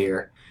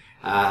sofosbuvir.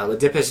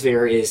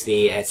 Ledipasvir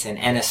it's an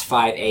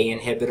NS5A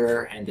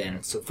inhibitor, and then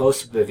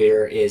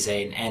sofosbuvir is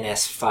an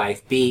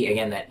NS5B,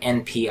 again, that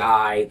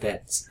NPI,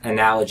 that's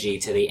analogy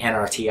to the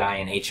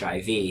NRTI and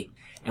HIV.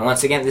 And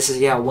once again, this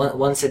is,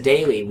 once a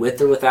daily, with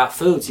or without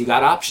foods, you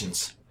got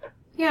options.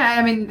 Yeah,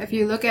 I mean, if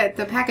you look at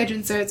the package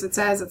inserts, it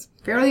says it's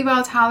fairly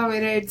well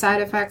tolerated.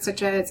 Side effects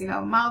such as,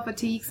 mild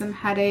fatigue, some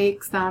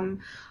headaches, some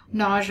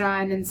nausea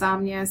and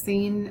insomnia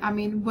seen. I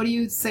mean, what do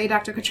you say,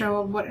 Dr.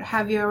 Cottrell? What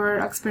have your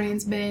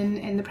experience been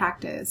in the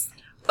practice?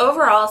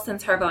 Overall,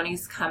 since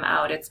Harvoni's come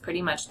out, it's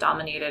pretty much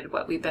dominated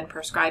what we've been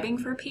prescribing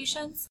for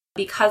patients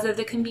because of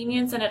the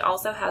convenience, and it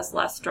also has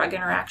less drug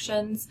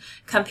interactions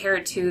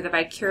compared to the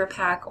Viekira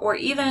Pak or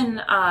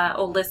even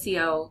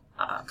Olysio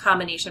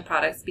combination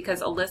products,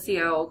 because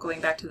Olysio, going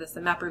back to the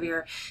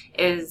simeprevir,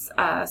 is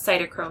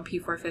cytochrome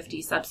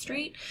P450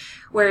 substrate,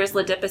 whereas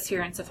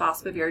ledipasvir and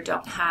sofosbuvir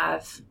don't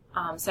have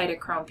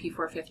cytochrome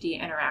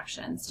P450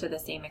 interactions to the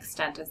same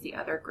extent as the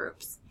other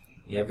groups.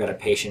 Yeah, I've got a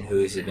patient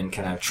who's been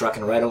kind of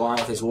trucking right along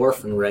with his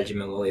warfarin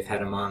regimen while we've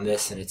had him on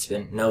this, and it's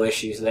been no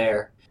issues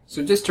there.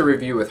 So just to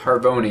review with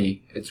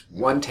Harvoni, it's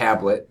 1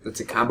 tablet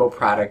that's a combo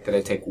product that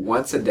I take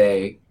once a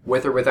day,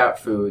 with or without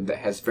food, that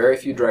has very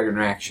few drug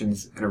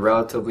interactions and a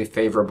relatively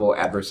favorable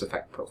adverse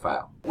effect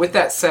profile. With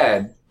that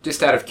said,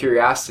 just out of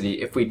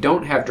curiosity, if we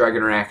don't have drug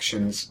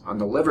interactions on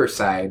the liver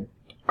side,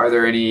 are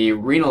there any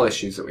renal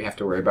issues that we have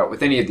to worry about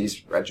with any of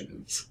these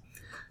regimens?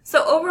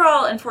 So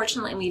overall,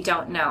 unfortunately, we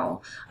don't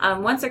know.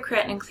 Once a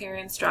creatinine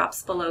clearance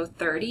drops below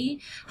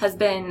 30 has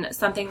been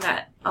something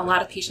that a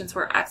lot of patients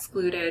were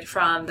excluded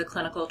from the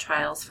clinical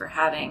trials for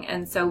having.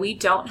 And so we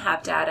don't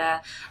have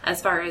data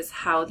as far as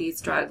how these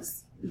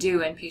drugs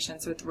do in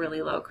patients with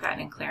really low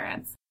creatinine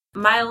clearance.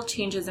 Mild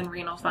changes in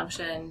renal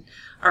function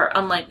are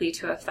unlikely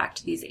to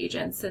affect these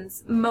agents,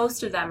 since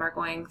most of them are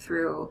going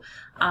through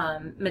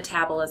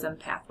metabolism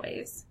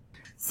pathways.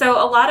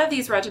 So a lot of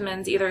these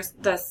regimens, either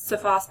the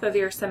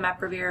sofosbuvir,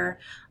 simeprevir,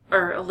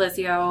 or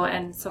Olysio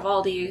and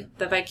Sovaldi,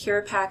 the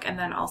Viekira Pak, and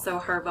then also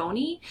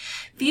Harvoni.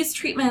 These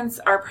treatments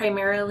are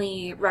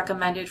primarily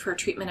recommended for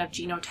treatment of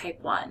genotype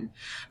 1.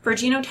 For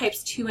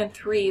genotypes 2 and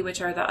 3,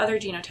 which are the other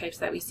genotypes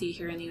that we see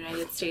here in the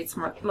United States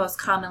most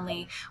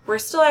commonly, we're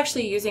still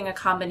actually using a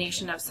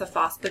combination of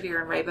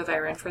sofosbuvir and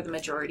rivabirin for the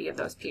majority of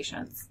those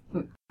patients.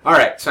 All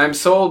right, so I'm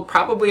sold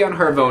probably on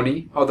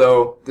Harvoni,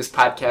 although this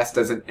podcast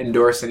doesn't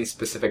endorse any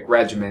specific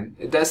regimen.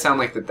 It does sound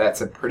like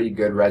that's a pretty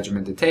good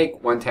regimen to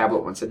take, 1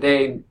 tablet once a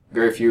day,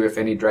 very few, if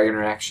any, drug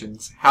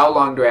interactions. How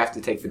long do I have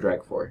to take the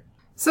drug for?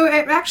 So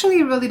it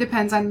actually really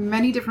depends on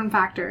many different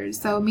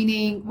factors. So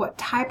meaning what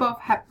type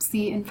of Hep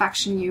C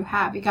infection you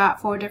have. You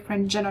got 4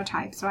 different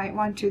genotypes, right?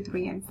 1, 2,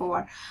 3, and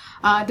 4.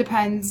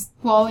 Depends.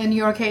 Well, in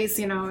your case,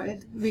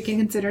 we can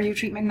consider you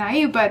treatment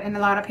naive, but in a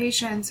lot of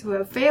patients who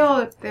have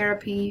failed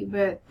therapy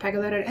with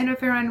pegylated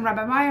interferon,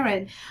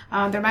 ribavirin,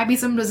 there might be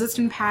some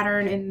resistant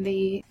pattern in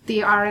the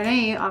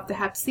RNA of the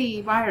Hep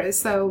C virus.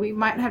 So we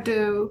might have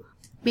to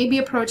maybe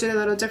approach it a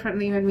little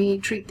differently when we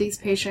treat these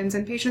patients.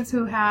 And patients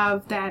who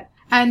have that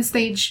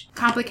end-stage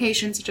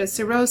complications such as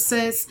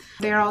cirrhosis,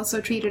 they're also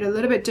treated a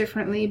little bit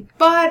differently.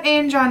 But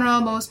in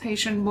general, most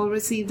patients will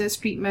receive this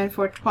treatment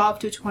for 12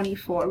 to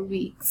 24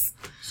 weeks.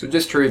 So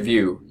just to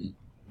review,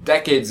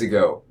 decades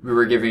ago, we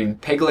were giving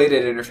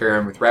pegylated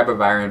interferon with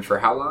ribavirin for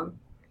how long?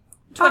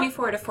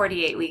 24 to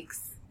 48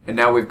 weeks. And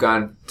now we've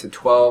gone to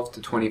 12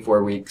 to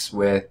 24 weeks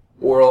with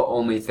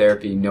oral-only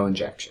therapy, no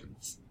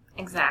injections.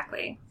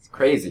 Exactly. It's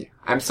crazy.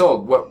 I'm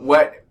sold.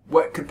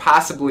 What could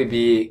possibly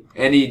be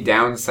any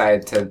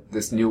downside to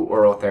this new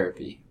oral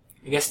therapy?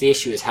 I guess the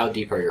issue is how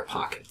deep are your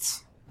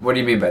pockets? What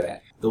do you mean by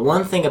that? The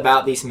one thing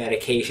about these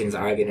medications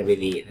are going to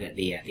be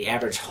the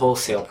average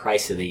wholesale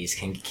price of these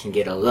can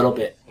get a little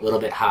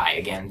bit high,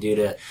 again, due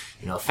to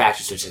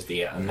factors such as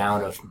the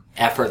amount of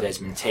effort that's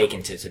been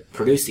taken to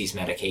produce these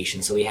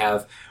medications. So we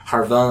have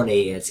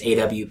Harvoni, it's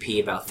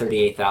AWP about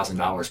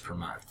 $38,000 per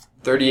month.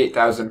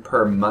 $38,000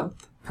 per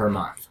month? Per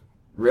month.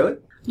 Really?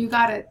 You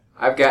got it.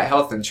 I've got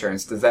health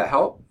insurance. Does that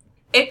help?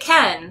 It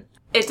can.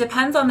 It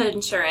depends on the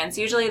insurance.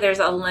 Usually there's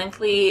a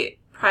lengthy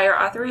prior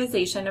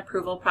authorization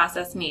approval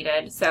process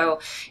needed. So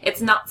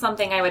it's not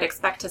something I would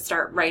expect to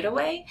start right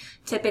away.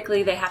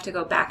 Typically they have to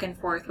go back and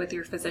forth with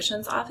your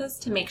physician's office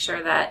to make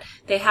sure that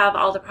they have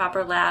all the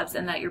proper labs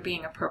and that you're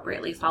being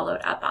appropriately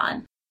followed up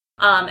on.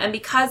 And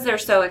because they're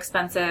so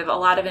expensive, a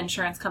lot of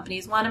insurance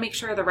companies want to make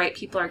sure the right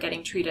people are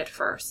getting treated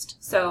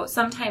first. So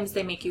sometimes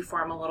they make you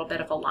form a little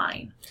bit of a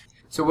line.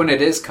 So when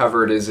it is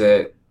covered, is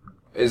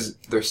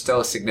there still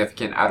a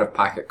significant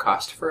out-of-pocket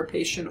cost for a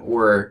patient,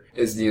 or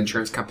is the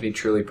insurance company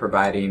truly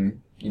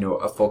providing,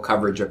 a full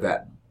coverage of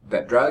that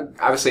drug?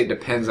 Obviously, it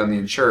depends on the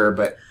insurer,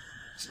 but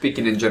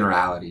speaking in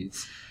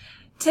generalities.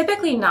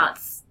 Typically not.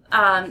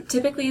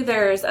 Typically,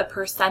 there's a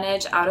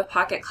percentage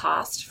out-of-pocket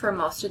cost for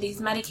most of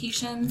these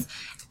medications.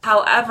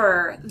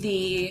 However,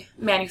 the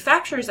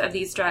manufacturers of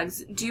these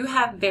drugs do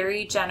have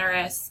very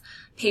generous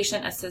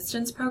patient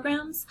assistance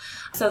programs.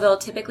 So they'll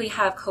typically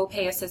have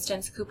copay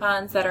assistance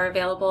coupons that are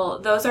available.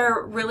 Those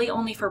are really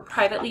only for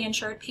privately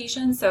insured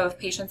patients. So if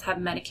patients have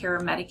Medicare or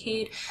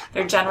Medicaid,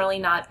 they're generally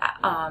not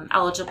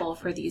eligible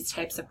for these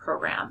types of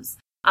programs.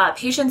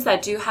 Patients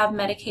that do have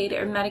Medicaid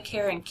or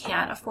Medicare and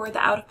can't afford the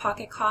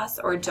out-of-pocket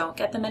costs or don't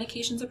get the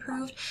medications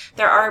approved,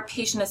 there are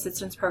patient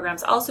assistance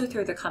programs also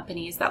through the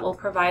companies that will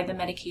provide the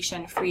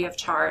medication free of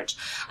charge.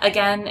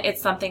 Again,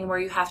 it's something where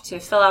you have to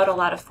fill out a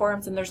lot of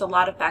forms, and there's a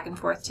lot of back and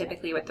forth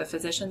typically with the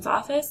physician's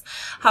office.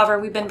 However,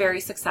 we've been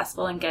very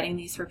successful in getting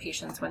these for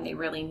patients when they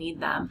really need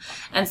them.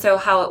 And so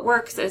how it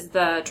works is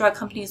the drug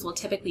companies will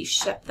typically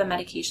ship the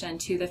medication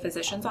to the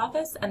physician's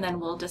office, and then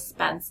will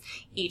dispense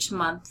each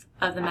month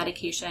of the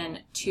medication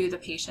to the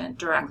patient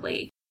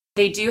directly.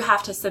 They do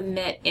have to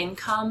submit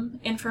income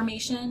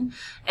information,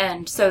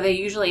 and so they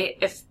usually,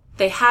 if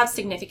they have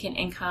significant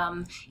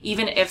income,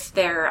 even if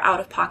their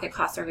out-of-pocket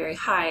costs are very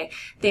high,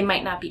 they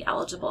might not be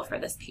eligible for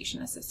this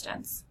patient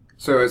assistance.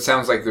 So it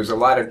sounds like there's a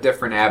lot of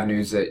different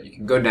avenues that you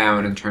can go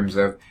down in terms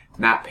of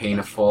not paying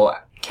a full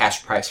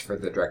cash price for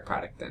the drug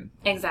product then.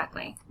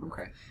 Exactly.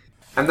 Okay.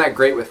 I'm not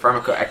great with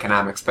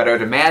pharmacoeconomics, but I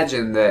would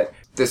imagine that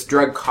this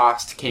drug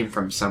cost came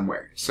from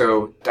somewhere.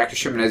 So, Dr.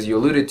 Schumann, as you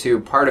alluded to,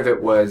 part of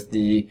it was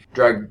the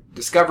drug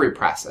discovery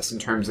process in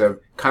terms of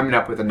coming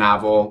up with a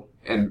novel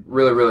and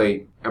really,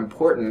 really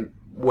important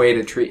way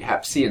to treat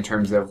Hep C in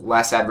terms of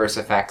less adverse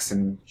effects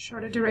and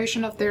shorter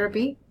duration of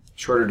therapy.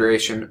 Shorter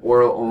duration,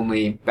 oral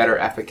only, better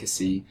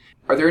efficacy.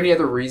 Are there any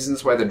other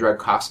reasons why the drug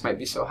cost might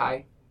be so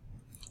high?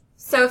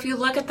 So if you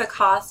look at the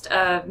cost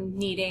of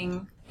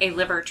needing a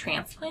liver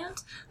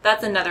transplant,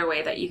 that's another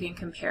way that you can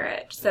compare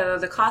it. So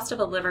the cost of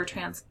a liver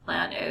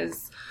transplant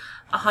is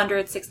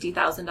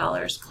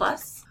 $160,000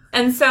 plus.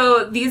 And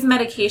so these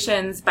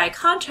medications, by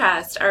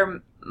contrast,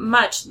 are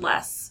much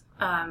less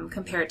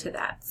compared to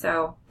that.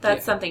 So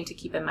that's something to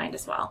keep in mind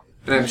as well.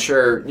 And I'm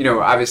sure,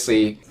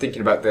 obviously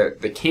thinking about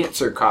the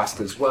cancer cost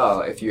as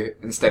well, if you,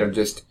 instead of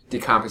just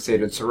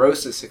decompensated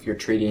cirrhosis, if you're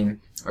treating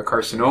a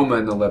carcinoma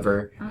in the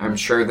liver, I'm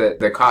sure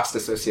that the cost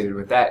associated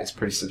with that is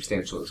pretty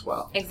substantial as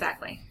well.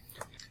 Exactly.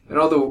 And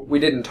although we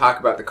didn't talk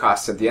about the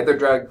costs of the other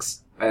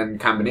drugs and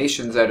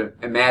combinations, I'd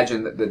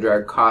imagine that the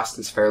drug cost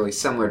is fairly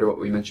similar to what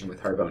we mentioned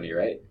with Harvoni,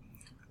 right?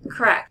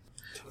 Correct.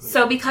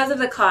 So because of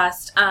the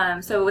cost,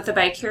 so with the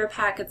Viekira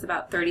Pak, it's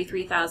about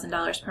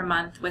 $33,000 per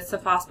month. With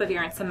sofosbuvir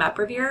and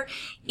simeprevir,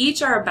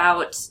 each are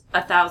about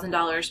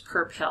 $1,000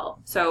 per pill.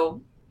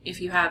 So if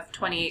you have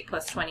 28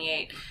 plus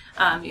 28,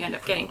 you end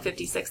up getting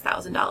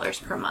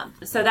 $56,000 per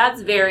month. So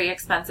that's very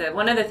expensive.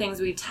 One of the things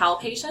we tell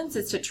patients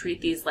is to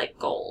treat these like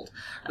gold.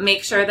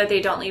 Make sure that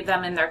they don't leave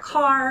them in their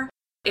car.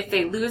 If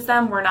they lose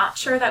them, we're not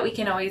sure that we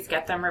can always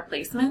get them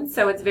replacements.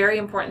 So it's very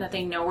important that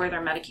they know where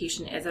their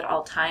medication is at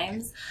all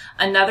times.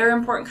 Another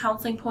important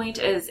counseling point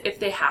is if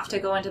they have to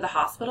go into the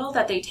hospital,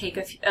 that they take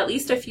at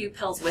least a few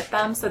pills with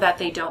them so that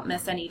they don't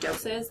miss any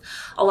doses.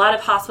 A lot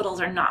of hospitals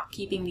are not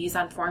keeping these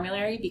on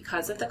formulary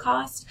because of the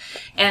cost.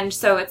 And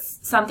so it's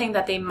something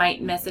that they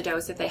might miss a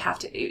dose if they have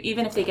to,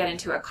 even if they get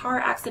into a car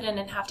accident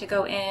and have to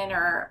go in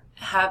or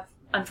have,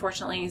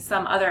 unfortunately,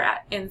 some other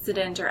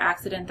incident or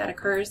accident that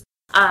occurs.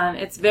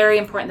 It's very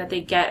important that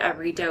they get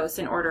every dose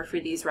in order for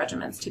these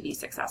regimens to be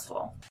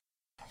successful.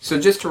 So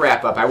just to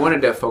wrap up, I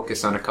wanted to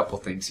focus on a couple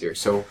things here.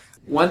 So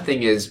one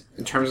thing is,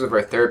 in terms of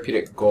our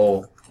therapeutic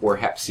goal for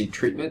Hep C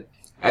treatment,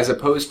 as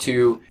opposed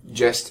to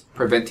just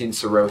preventing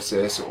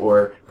cirrhosis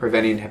or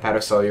preventing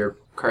hepatocellular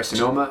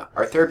carcinoma,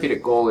 our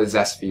therapeutic goal is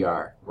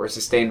SVR, or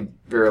sustained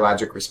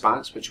virologic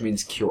response, which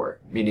means cure,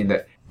 meaning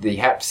that the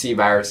Hep C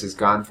virus is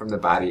gone from the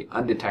body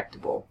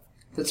undetectable.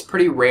 That's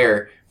pretty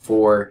rare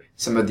for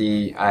some of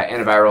the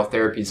antiviral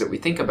therapies that we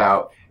think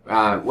about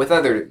with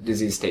other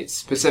disease states.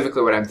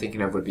 Specifically, what I'm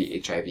thinking of would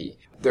be HIV.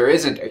 There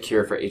isn't a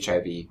cure for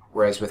HIV,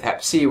 whereas with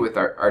Hep C, with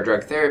our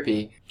drug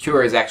therapy,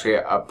 cure is actually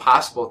a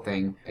possible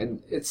thing,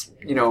 and it's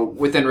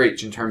within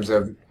reach in terms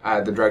of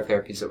the drug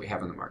therapies that we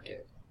have on the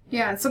market.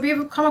 Yeah, so we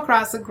have come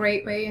across a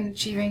great way in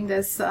achieving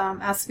this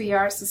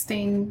SVR,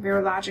 sustained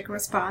virologic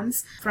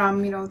response,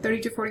 from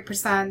 30 to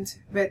 40%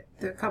 with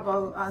the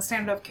couple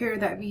standard of care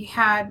that we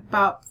had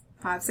about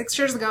 5-6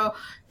 years ago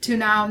to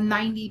now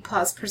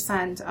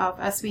 90+% of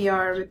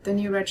SVR with the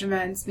new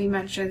regimens we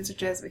mentioned,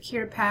 such as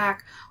Viekira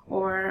Pak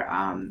or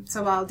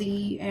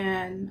Sovaldi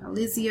and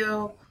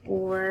Olysio,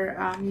 or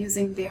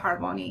using the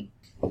Harvoni.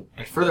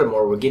 And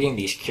furthermore, we're getting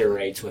these cure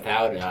rates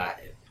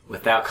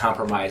without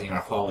compromising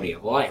our quality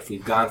of life.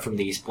 We've gone from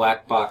these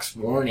black box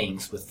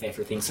warnings for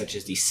things such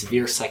as these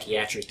severe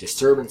psychiatric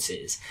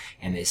disturbances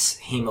and this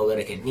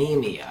hemolytic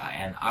anemia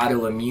and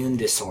autoimmune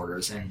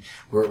disorders, and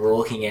we're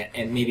looking at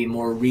maybe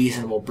more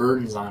reasonable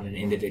burdens on an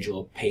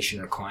individual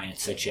patient or client,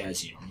 such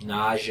as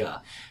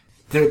nausea.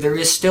 There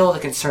is still the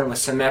concern with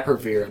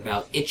simeprevir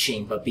about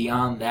itching, but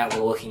beyond that,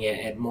 we're looking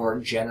at more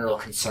general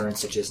concerns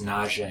such as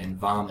nausea and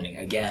vomiting.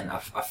 Again, a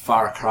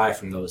far cry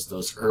from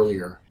those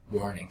earlier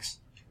warnings.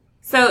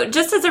 So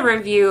just as a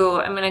review,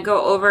 I'm going to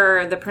go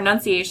over the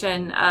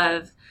pronunciation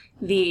of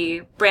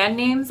the brand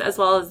names as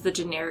well as the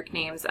generic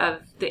names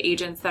of the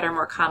agents that are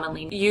more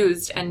commonly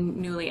used and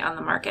newly on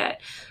the market.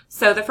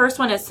 So the first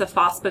one is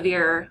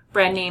sofosbuvir,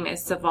 brand name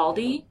is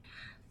Sovaldi.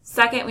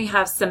 Second, we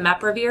have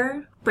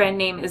simeprevir, brand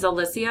name is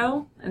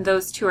Olysio, and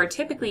those two are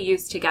typically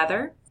used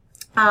together.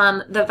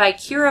 The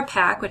Viekira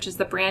Pak, which is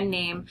the brand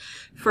name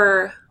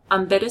for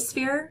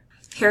ombitasvir,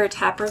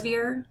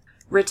 paritaprevir,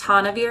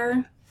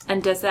 ritonavir,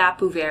 and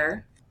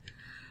dasabuvir.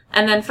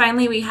 And then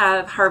finally we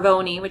have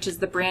Harvoni, which is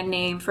the brand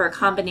name for a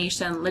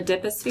combination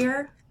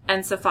ledipasvir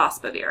and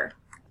sofosbuvir.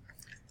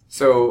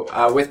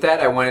 So with that,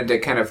 I wanted to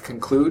kind of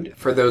conclude.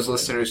 For those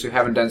listeners who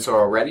haven't done so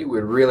already,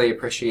 we'd really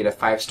appreciate a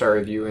 5-star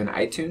review in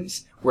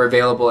iTunes. We're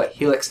available at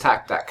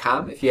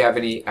helixtalk.com. If you have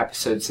any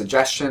episode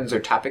suggestions or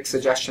topic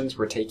suggestions,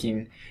 we're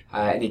taking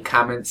any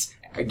comments,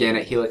 again,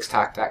 at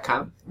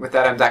helixtalk.com. With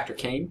that, I'm Dr.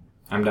 Kane.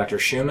 I'm Dr.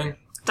 Schumann.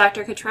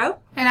 Dr. Cotreau.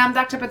 And I'm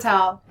Dr.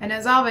 Patel. And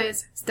as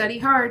always, study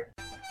hard.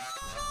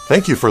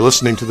 Thank you for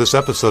listening to this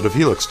episode of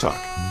Helix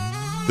Talk.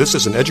 This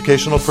is an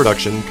educational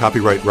production,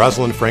 copyright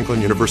Rosalind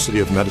Franklin University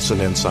of Medicine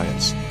and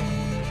Science.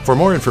 For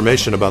more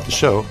information about the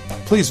show,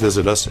 please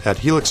visit us at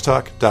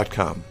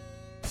helixtalk.com.